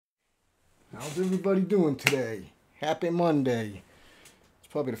How's everybody doing today? Happy Monday. It's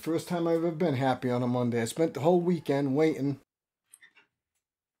probably the first time I've ever been happy on a Monday. I spent the whole weekend waiting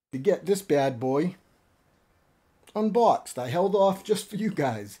to get this bad boy unboxed. I held off just for you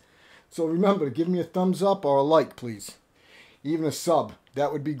guys. So remember to give me a thumbs up or a like, please. Even a sub.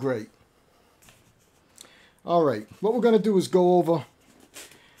 That would be great. Alright, what we're going to do is go over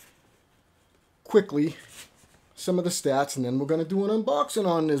quickly some of the stats, and then we're going to do an unboxing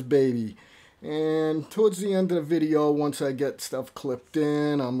on this baby. And towards the end of the video, once I get stuff clipped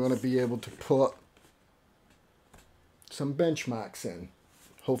in, I'm going to be able to put some benchmarks in.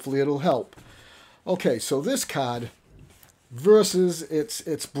 Hopefully it'll help. Okay, so this card versus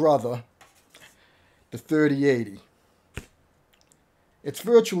its brother, the 3080. It's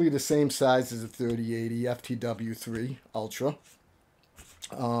virtually the same size as the 3080 FTW3 Ultra.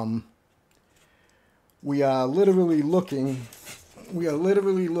 We are literally looking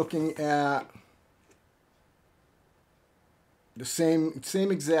at the same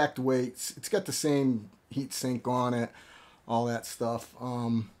exact weights. It's got the same heat sink on it, all that stuff.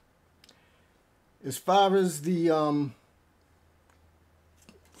 As far as the I'm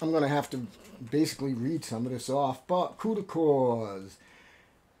gonna have to basically read some of this off, but coup de cause.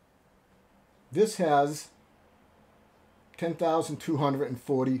 This has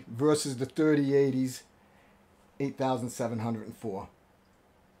 10,240 versus the 3080's 8,704.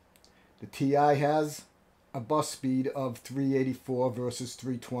 The TI has a bus speed of 384 versus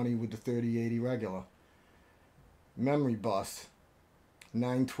 320 with the 3080 regular. Memory bus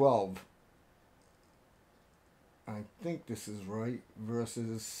 912. I think this is right,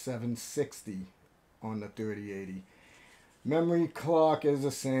 versus 760 on the 3080. Memory clock is the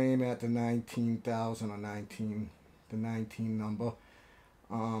same at the 19,000 or 19, the 19 number.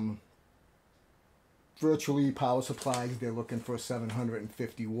 Virtually power supplies, they're looking for a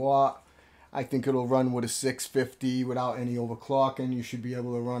 750 watt. I think it'll run with a 650 without any overclocking. You should be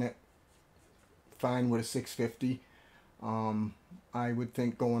able to run it fine with a 650. I would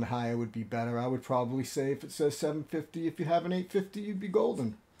think going higher would be better. I would probably say if it says 750, if you have an 850, you'd be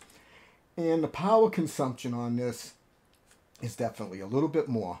golden. And the power consumption on this is definitely a little bit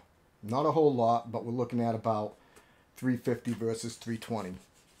more. Not a whole lot, but we're looking at about 350 versus 320.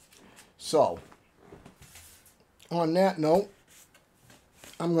 So, on that note,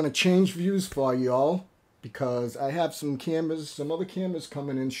 I'm going to change views for y'all because I have some other cameras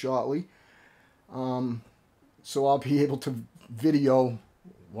coming in shortly. So I'll be able to video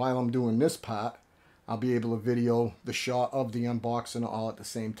while I'm doing this part. I'll be able to video the shot of the unboxing all at the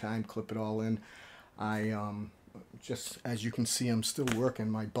same time, clip it all in. Just as you can see, I'm still working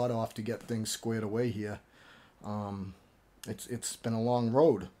my butt off to get things squared away here. It's been a long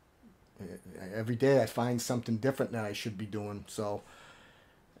road. Every day I find something different that I should be doing. So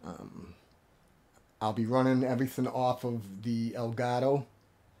I'll be running everything off of the Elgato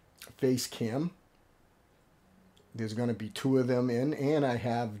face cam. There's going to be 2 of them in, and I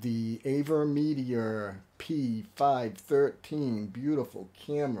have the EVGA P513, beautiful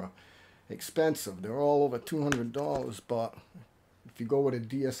camera, expensive. They're all over $200, but if you go with a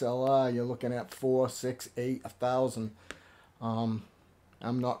DSLR, you're looking at 4, 6, 8, 1,000. I'm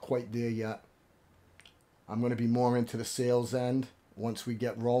not quite there yet. I'm going to be more into the sales end once we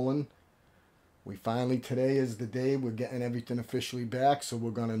get rolling. Today is the day we're getting everything officially back, so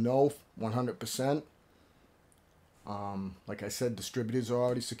we're going to know 100%. Like I said, distributors are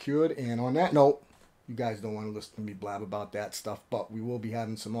already secured, and on that note, you guys don't want to listen to me blab about that stuff, but we will be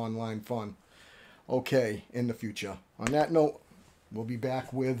having some online fun, okay, in the future. On that note, we'll be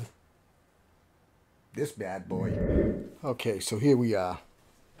back with this bad boy. Okay, so here we are.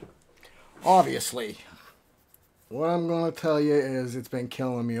 Obviously, what I'm going to tell you is it's been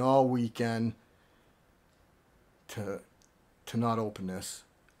killing me all weekend to not open this.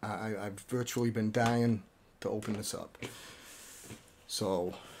 I've virtually been dying to open this up.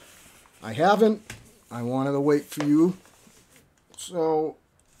 So I haven't. I wanted to wait for you so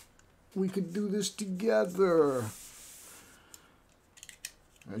we could do this together.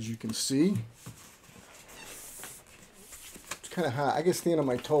 As you can see, it's kind of hot. I get stand on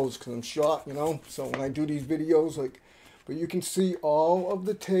my toes because I'm short, you know. So when I do these videos, but you can see all of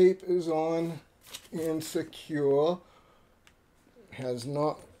the tape is on and secure. Has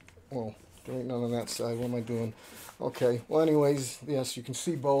not, well, there ain't none on that side. What am I doing? Okay. Well, anyways, yes, you can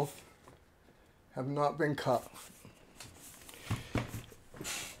see both have not been cut.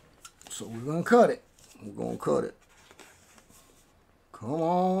 So we're going to cut it. We're going to cut it. Come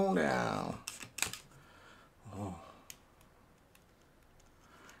on down. Oh.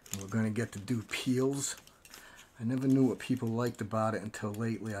 We're going to get to do peels. I never knew what people liked about it until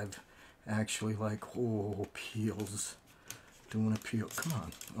lately. I've actually like, oh, peels. Doing a peel. Come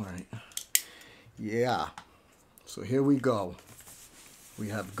on. All right. Yeah. So here we go. We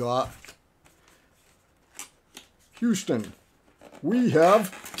have got Houston. We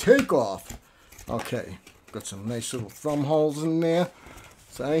have takeoff. Okay. Got some nice little thumb holes in there.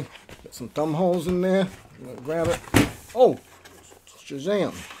 See? Got some thumb holes in there. I'm gonna grab it. Oh!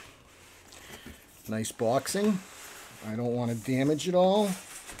 Shazam. Nice boxing. I don't want to damage it all.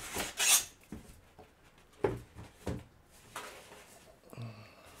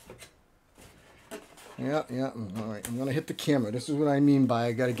 Yeah. All right, I'm going to hit the camera. This is what I mean by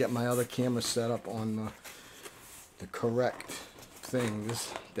I got to get my other camera set up on the correct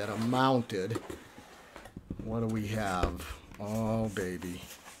things that are mounted. What do we have? Oh, baby.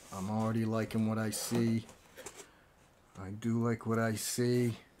 I'm already liking what I see. I do like what I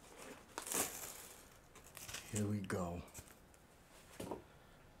see. Here we go.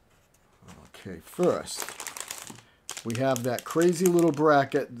 Okay, first, we have that crazy little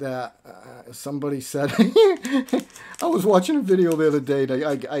bracket that somebody said. I was watching a video the other day.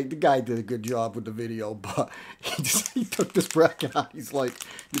 The guy did a good job with the video, but he took this bracket out. He's like,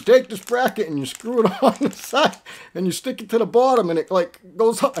 you take this bracket and you screw it on the side and you stick it to the bottom and it like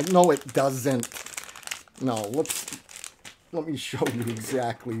goes up. No, it doesn't. No, let me show you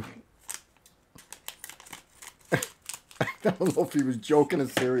exactly. I don't know if he was joking or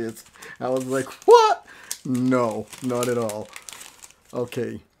serious. I was like, what? No, not at all.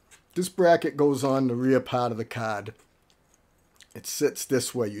 Okay, this bracket goes on the rear part of the card. It sits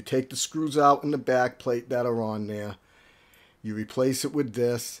this way. You take the screws out in the back plate that are on there. You replace it with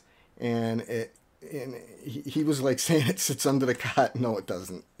this, and he was like saying it sits under the card. No, it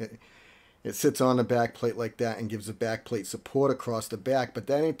doesn't. It sits on the back plate like that and gives the back plate support across the back, but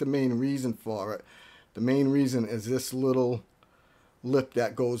that ain't the main reason for it. The main reason is this little lip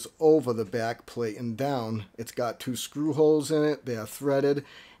that goes over the back plate and down. It's got two screw holes in it. They are threaded,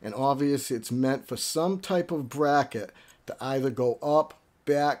 and obviously it's meant for some type of bracket to either go up,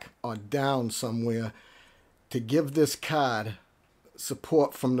 back, or down somewhere to give this card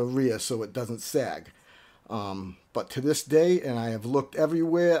support from the rear so it doesn't sag. But to this day, and I have looked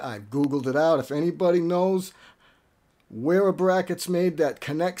everywhere, I've Googled it out. If anybody knows where a bracket's made that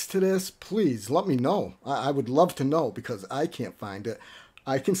connects to this, please let me know. I would love to know because I can't find it.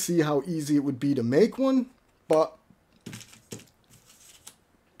 I can see how easy it would be to make one, but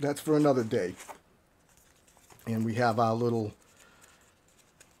that's for another day. And we have our little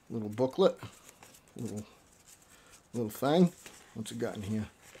booklet, little thing. What's it got in here?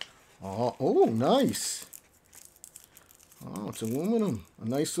 Oh, nice. Oh, it's aluminum. A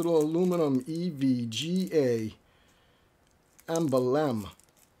nice little aluminum EVGA emblem.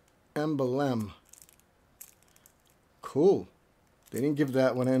 Cool. They didn't give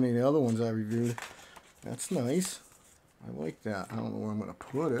that one any of the other ones I reviewed. That's nice. I like that. I don't know where I'm going to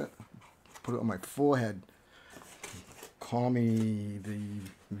put it. Put it on my forehead. Call me the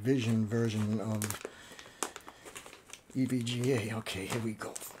Vision version of EVGA. Okay, here we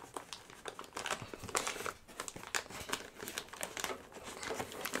go.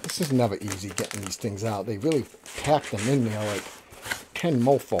 This is never easy getting these things out. They really pack them in there like 10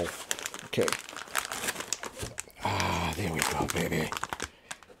 mofo. Okay. Ah, there we go, baby.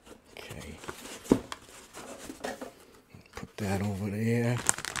 Okay. Put that over there.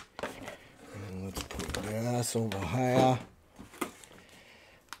 And let's put this over here.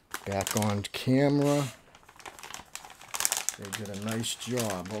 Back on camera. They did a nice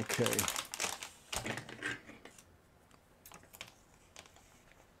job. Okay.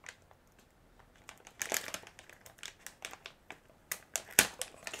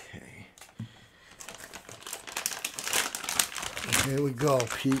 Here we go,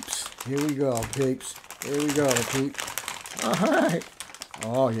 peeps. Here we go, peeps. Here we go, peeps. All right.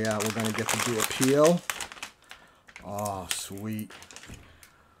 Oh, yeah, we're going to get to do a peel. Oh, sweet.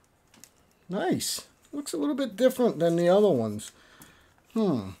 Nice. Looks a little bit different than the other ones.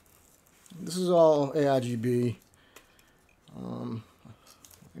 This is all ARGB. I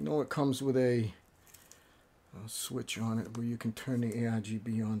know it comes with a switch on it where you can turn the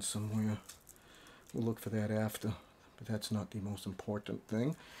ARGB on somewhere. We'll look for that after. But that's not the most important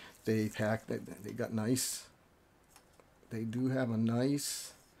thing. They got nice. They do have a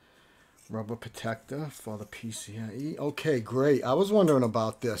nice rubber protector for the PCIe. Okay, great. I was wondering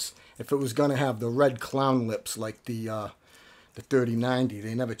about this. If it was going to have the red clown lips like the 3090.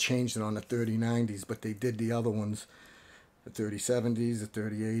 They never changed it on the 3090s, but they did the other ones. The 3070s, the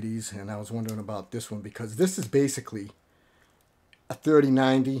 3080s. And I was wondering about this one because this is basically a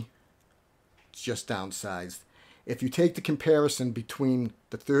 3090. It's just downsized. if you take the comparison between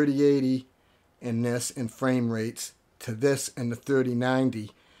the 3080 and this in frame rates to this and the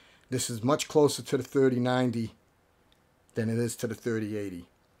 3090, this is much closer to the 3090 than it is to the 3080.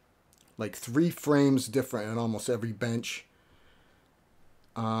 Like 3 frames different in almost every bench.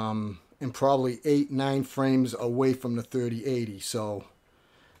 And probably 8-9 frames away from the 3080. So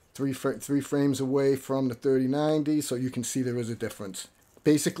 3 frames away from the 3090. So you can see there is a difference.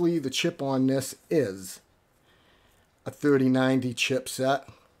 Basically, the chip on this is a 3090 chipset.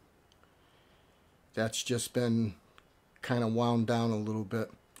 That's just been kind of wound down a little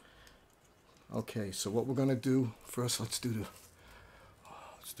bit. Okay, so what we're gonna do first, let's do the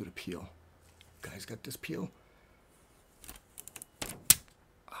peel. Guys, got this peel? Yeah.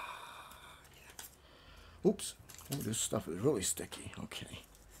 Oops. Oh, this stuff is really sticky. Okay.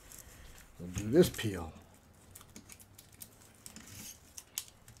 We'll do this peel.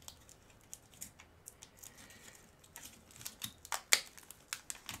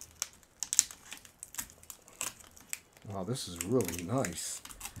 Wow, this is really nice.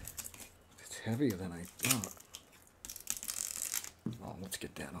 It's heavier than I thought. Oh, let's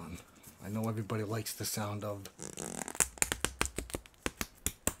get that on. I know everybody likes the sound of...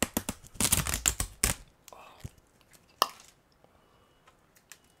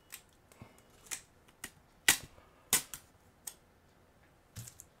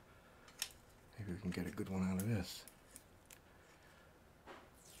 Maybe we can get a good one out of this.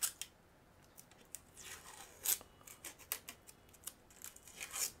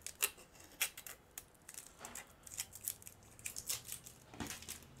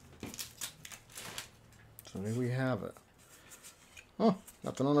 So there we have it. Oh,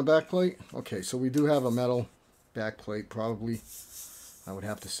 nothing on the back plate? Okay, so we do have a metal back plate, probably. I would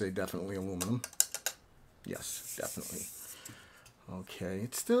have to say definitely aluminum. Yes, definitely. Okay,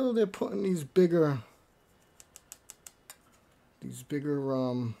 it's still, they're putting these bigger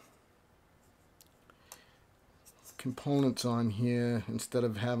components on here instead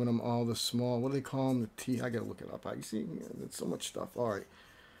of having them all the small, what do they call them? The T, I gotta look it up. You see, there's so much stuff. All right.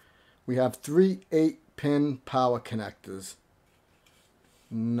 We have 3 8-pin power connectors.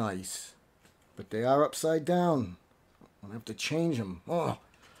 Nice. But they are upside down. I have to change them. Oh.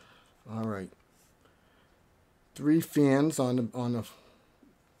 All right. 3 fans on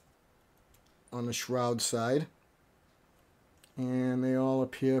the shroud side. And they all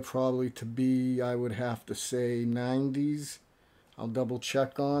appear probably to be, I would have to say, 90s. I'll double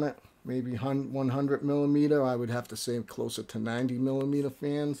check on it. Maybe 100 millimeter. I would have to say closer to 90 millimeter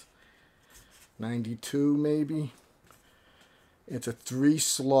fans. 92 maybe. It's a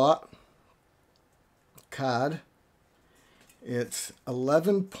 3-slot card. It's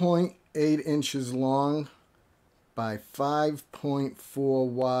 11.8 inches long by 5.4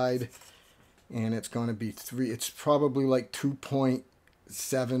 wide, and it's going to be it's probably like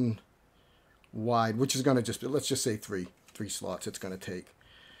 2.7 wide, which is going to just, let's just say three slots it's going to take.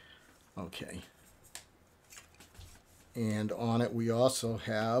 Okay. And on it we also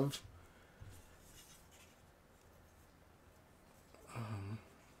have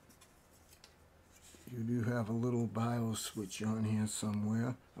you do have a little BIOS switch on here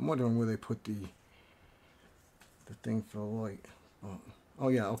somewhere. I'm wondering where they put the thing for the light. Oh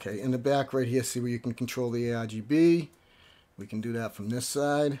yeah, okay. In the back right here, see where you can control the ARGB. We can do that from this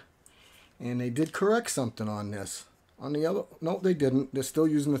side. And they did correct something on this. On the other, no, they didn't. They're still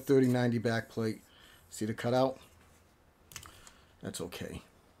using the 3090 backplate. See the cutout? That's okay.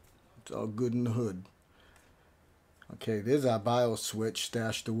 It's all good in the hood. Okay, there's our BIOS switch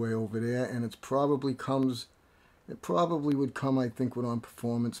stashed away over there, and it probably would come, I think, with on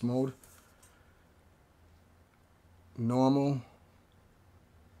performance mode. Normal.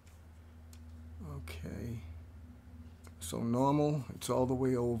 Okay. So normal, it's all the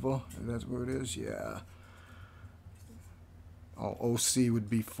way over, and that's where it is, yeah. Oh, OC would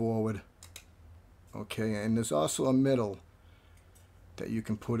be forward. Okay, and there's also a middle that you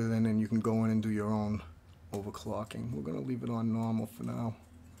can put it in, and you can go in and do your own overclocking. We're going to leave it on normal for now.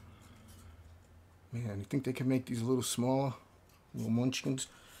 Man, you think they can make these a little smaller? Little munchkins?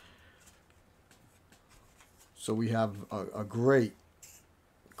 So we have a great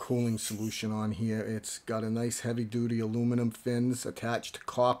cooling solution on here. It's got a nice heavy-duty aluminum fins attached to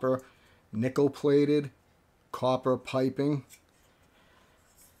copper, nickel-plated, copper piping.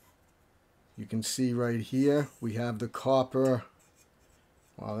 You can see right here, we have the copper.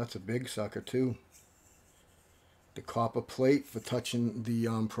 Wow, that's a big sucker too. The copper plate for touching the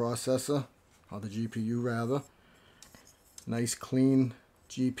processor, or the GPU rather. Nice clean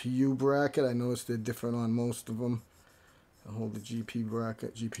GPU bracket. I noticed they're different on most of them. I'll hold the GPU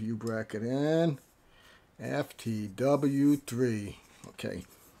bracket in. FTW3. Okay,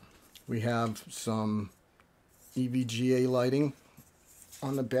 we have some EVGA lighting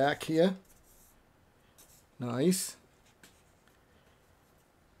on the back here. Nice.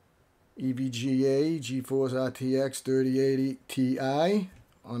 EVGA GeForce RTX 3080 Ti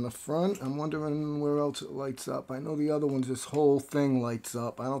on the front. I'm wondering where else it lights up. I know the other ones, this whole thing lights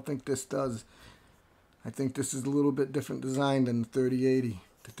up. I don't think this does. I think this is a little bit different design than the 3080.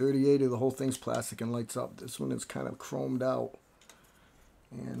 The 3080, the whole thing's plastic and lights up. This one is kind of chromed out.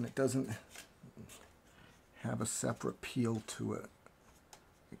 And it doesn't have a separate peel to it.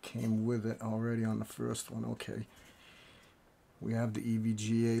 It came with it already on the first one. Okay. We have the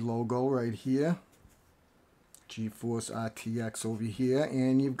EVGA logo right here. GeForce RTX over here.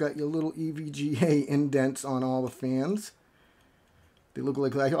 And you've got your little EVGA indents on all the fans. They look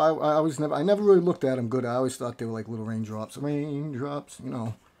like, I never really looked at them good. I always thought they were like little raindrops. Raindrops, you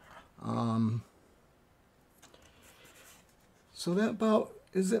know. So that about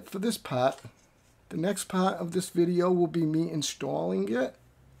is it for this part. The next part of this video will be me installing it.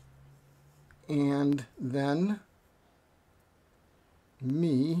 And then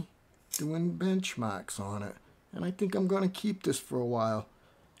me doing benchmarks on it. And I think I'm going to keep this for a while.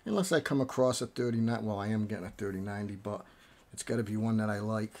 Unless I come across a 3090. Well, I am getting a 3090, but it's got to be one that I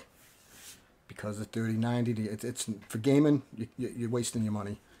like. Because the 3090, it's for gaming, you're wasting your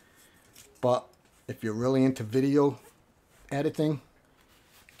money. But if you're really into video editing,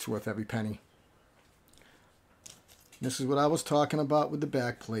 it's worth every penny. This is what I was talking about with the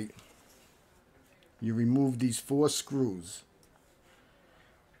back plate. You remove these 4 screws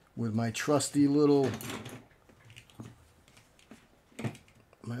with my trusty little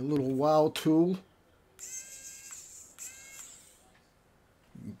wow tool.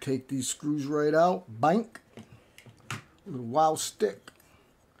 You take these screws right out, bank, little wow stick.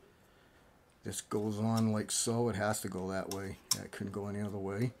 This goes on like so. It has to go that way. It couldn't go any other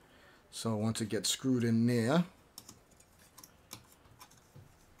way. So once it gets screwed in there,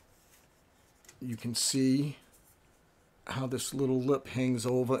 you can see how this little lip hangs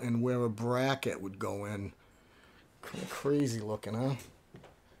over and where a bracket would go in. Kind of crazy looking, huh?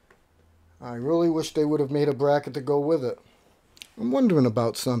 I really wish they would have made a bracket to go with it. I'm wondering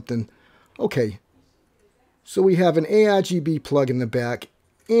about something. Okay, so we have an ARGB plug in the back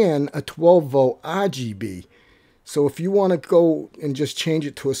and a 12-volt RGB. So if you want to go and just change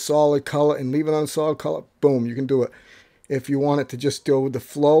it to a solid color and leave it on a solid color, boom, you can do it. If you want it to just go with the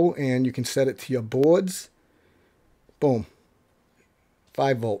flow and you can set it to your boards, boom,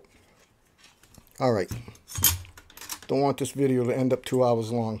 5-volt. All right. Don't want this video to end up 2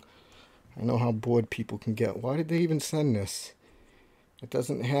 hours long. I know how bored people can get. Why did they even send this? It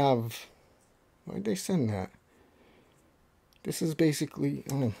doesn't have... Why did they send that? This is basically...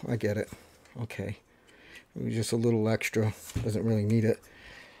 Oh, I get it. Okay. It was just a little extra. Doesn't really need it.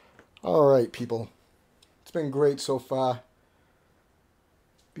 Alright, people. It's been great so far.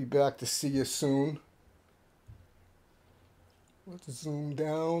 Be back to see you soon. Let's zoom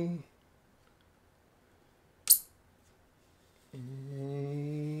down.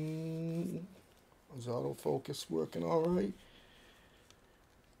 Is autofocus working alright?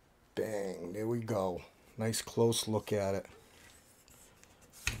 Bang, there we go. Nice close look at it.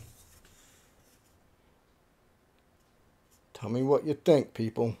 Tell me what you think,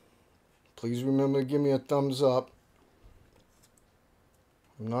 people. Please remember to give me a thumbs up.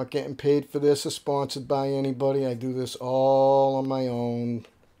 I'm not getting paid for this or sponsored by anybody. I do this all on my own.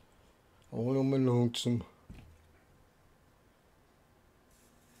 All on my lonesome.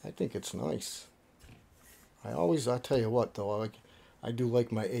 I think it's nice. I tell you what though, I do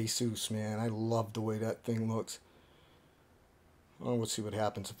like my Asus, man. I love the way that thing looks. Oh, we'll see what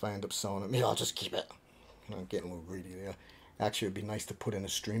happens if I end up selling it. Maybe I'll just keep it. I'm getting a little greedy there. Actually, it'd be nice to put in a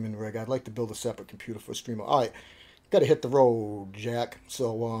streaming rig. I'd like to build a separate computer for a streamer. Alright, gotta hit the road, Jack.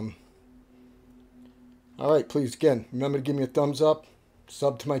 So, alright, please, again, remember to give me a thumbs up.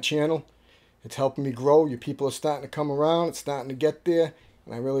 Sub to my channel. It's helping me grow. Your people are starting to come around. It's starting to get there.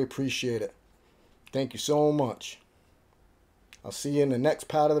 And I really appreciate it. Thank you so much. I'll see you in the next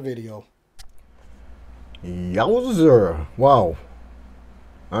part of the video. Yowzer! Wow.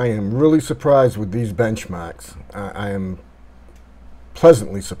 I am really surprised with these benchmarks. I am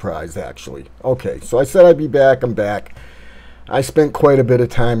pleasantly surprised, actually. Okay, so I said I'd be back. I'm back. I spent quite a bit of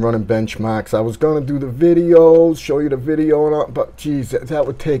time running benchmarks. I was going to do the videos, show you the video, and all, but geez, that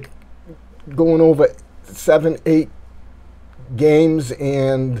would take going over 7, 8 games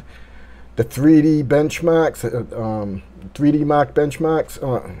and the 3D benchmarks, 3D mark benchmarks.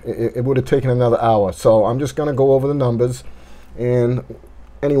 It would have taken another hour. So I'm just going to go over the numbers. And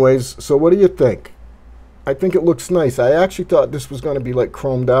anyways, so what do you think? I think it looks nice. I actually thought this was going to be like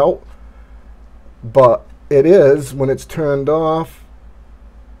chromed out, but it is when it's turned off.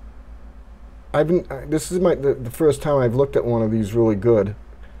 This is the first time I've looked at one of these really good,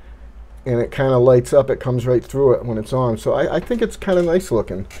 and it kind of lights up. It comes right through it when it's on, so I think it's kind of nice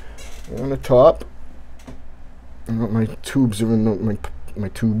looking. On the top, my tubes are in the, my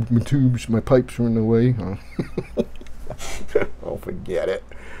pipes are in the way. Oh, forget it.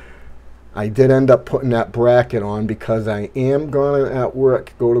 I did end up putting that bracket on because I am gonna at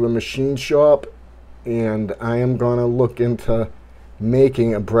work go to the machine shop, and I am gonna look into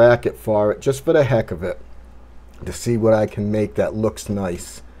making a bracket for it just for the heck of it, to see what I can make that looks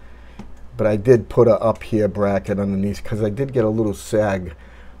nice. But I did put a up here bracket underneath because I did get a little sag,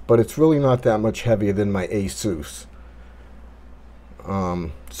 but it's really not that much heavier than my Asus.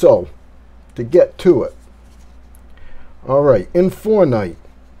 So to get to it, all right, in Fortnite,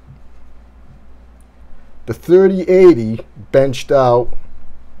 the 3080 benched out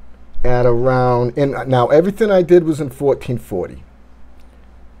at around, and now everything I did was in 1440.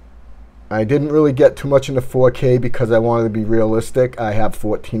 I didn't really get too much into 4K because I wanted to be realistic. I have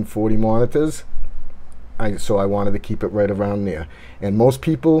 1440 monitors, so I wanted to keep it right around there. And most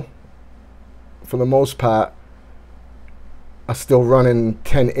people, for the most part, are still running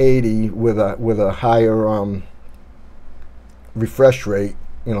 1080 with a higher refresh rate.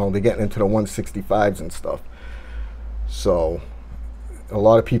 You know, they're getting into the 165s and stuff. So a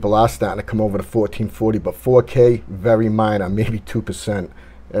lot of people are starting to come over to 1440, but 4K, very minor, maybe 2%.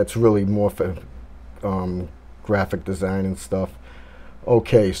 That's really more for graphic design and stuff.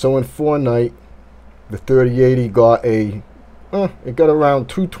 Okay, so in Fortnite, the 3080 got it got around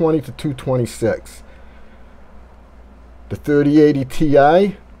 220 to 226. The 3080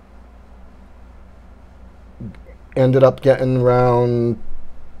 Ti ended up getting around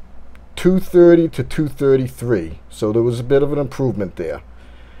 230 to 233, so there was a bit of an improvement there.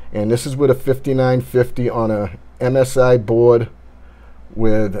 And this is with a 5950 on a MSI board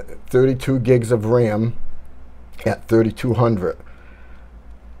with 32 gigs of RAM at 3200.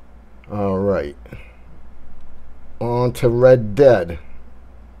 All right, on to Red Dead.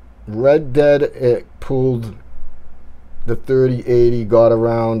 Red Dead, it pulled the 3080, got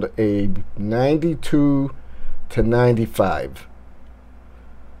around a 92 to 95.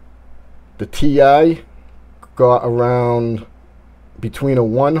 The Ti got around between a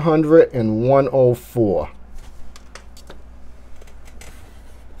 100 and 104.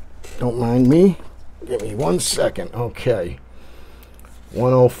 Don't mind me. Give me 1 second. Okay.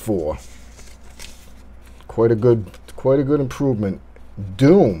 104. Quite a good improvement.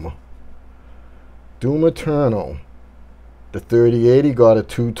 Doom Eternal. The 3080 got a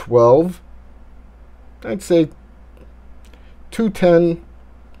 212. I'd say 210,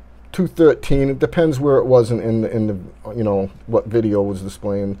 213. It depends where it was in the you know, what video was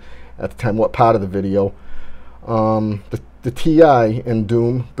displaying at the time, what part of the video. The Ti in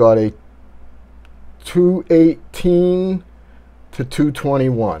Doom got a 218 to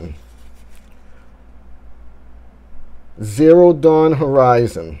 221. Zero Dawn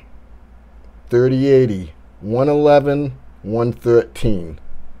Horizon 3080 111 113.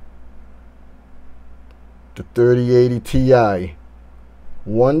 The 3080 Ti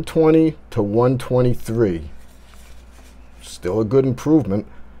 120 to 123. Still a good improvement.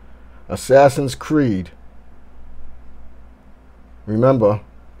 Assassin's Creed. Remember,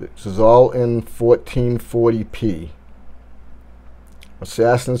 this is all in 1440p.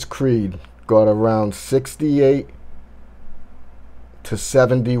 Assassin's Creed got around 68 to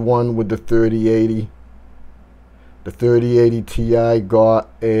 71 with the 3080. The 3080 Ti got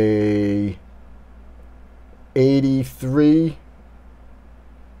a 83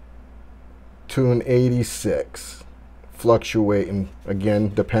 to an 86, fluctuating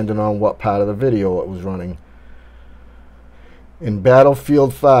again depending on what part of the video it was running. In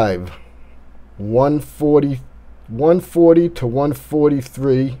Battlefield 5, 140 to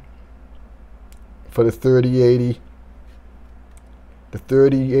 143 for the 3080. The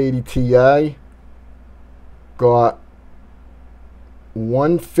 3080 Ti got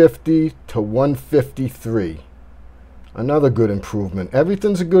 150 to 153. Another good improvement.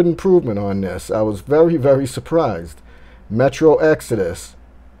 Everything's a good improvement on this. I was very, very surprised. Metro Exodus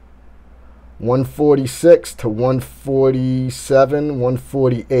 146 to 147,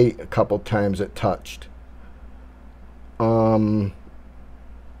 148 a couple times it touched. The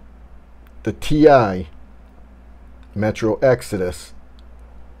Ti Metro Exodus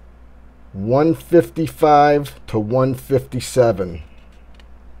 155 to 157.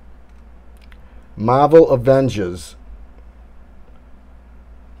 Marvel Avengers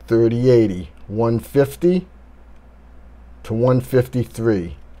 3080 150 to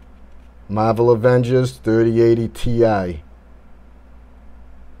 153. Marvel Avengers 3080 Ti.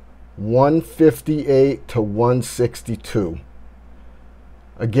 158 to 162.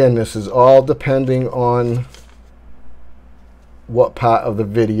 Again, this is all depending on what part of the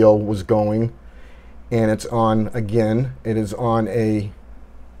video was going. And it's on, again, it is on a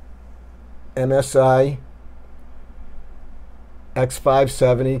MSI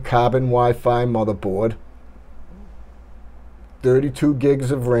X570 carbon Wi-Fi motherboard. 32 gigs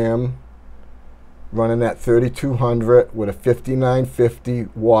of RAM, running at 3200 with a 5950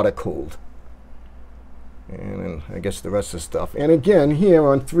 water cooled. And then I guess the rest of the stuff. And again, here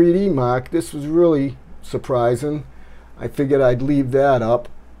on 3D Mark, this was really surprising. I figured I'd leave that up.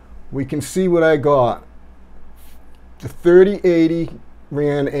 We can see what I got. The 3080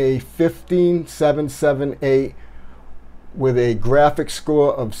 ran a 15778 with a graphics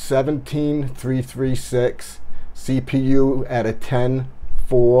score of 17336, CPU at a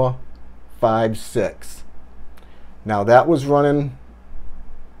 10456. Now that was running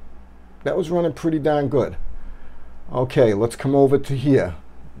pretty darn good. Okay, let's come over to here.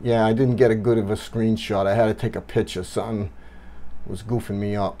 Yeah, I didn't get a good of a screenshot. I had to take a picture. Something was goofing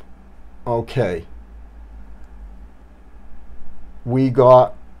me up. Okay. We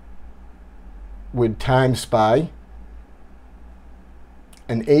got, with Time Spy,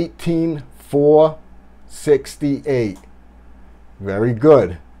 an 18468. Very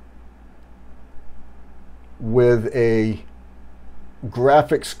good. With a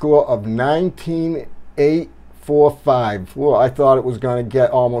graphics score of 19845. Well, I thought it was going to get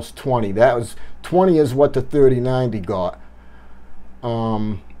almost 20. That was 20 is what the 3090 got.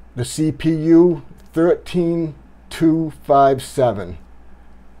 The CPU 13257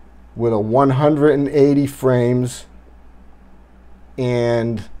 with a 180 frames,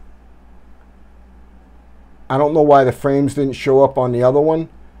 and I don't know why the frames didn't show up on the other one,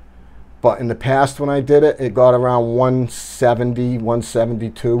 but in the past when I did it, it got around 170,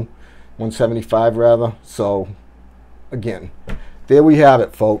 172, 175 rather. So again, there we have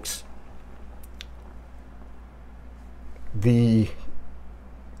it, folks. The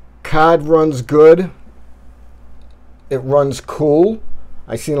card runs good. It runs cool.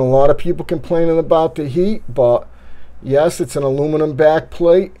 I've seen a lot of people complaining about the heat, but yes, it's an aluminum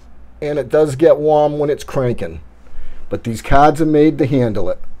backplate, and it does get warm when it's cranking. But these cards are made to handle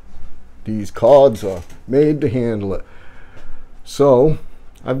it. These cards are made to handle it. So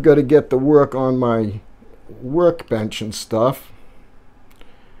I've got to get to work on my workbench and stuff.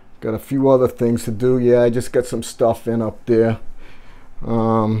 Got a few other things to do. Yeah, I just got some stuff in up there.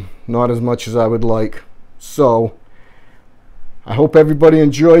 Not as much as I would like. So I hope everybody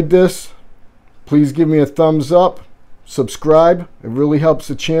enjoyed this. Please give me a thumbs up. Subscribe. It really helps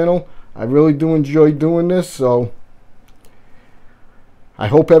the channel. I really do enjoy doing this. So I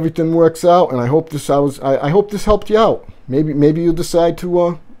hope everything works out, and I hope this helped you out. Maybe you'll decide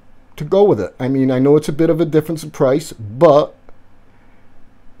to go with it. I mean, I know it's a bit of a difference in price, but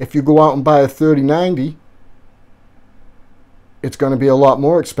if you go out and buy a 3090, it's going to be a lot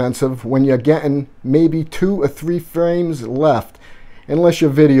more expensive when you're getting maybe 2 or 3 frames left, unless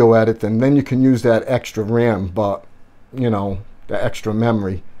you're video editing. Then you can use that extra RAM, but you know, the extra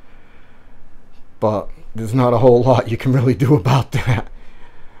memory. But there's not a whole lot you can really do about that.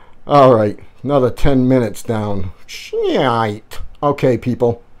 All right, another 10 minutes down. Shite. Okay,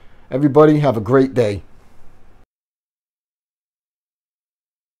 people. Everybody have a great day.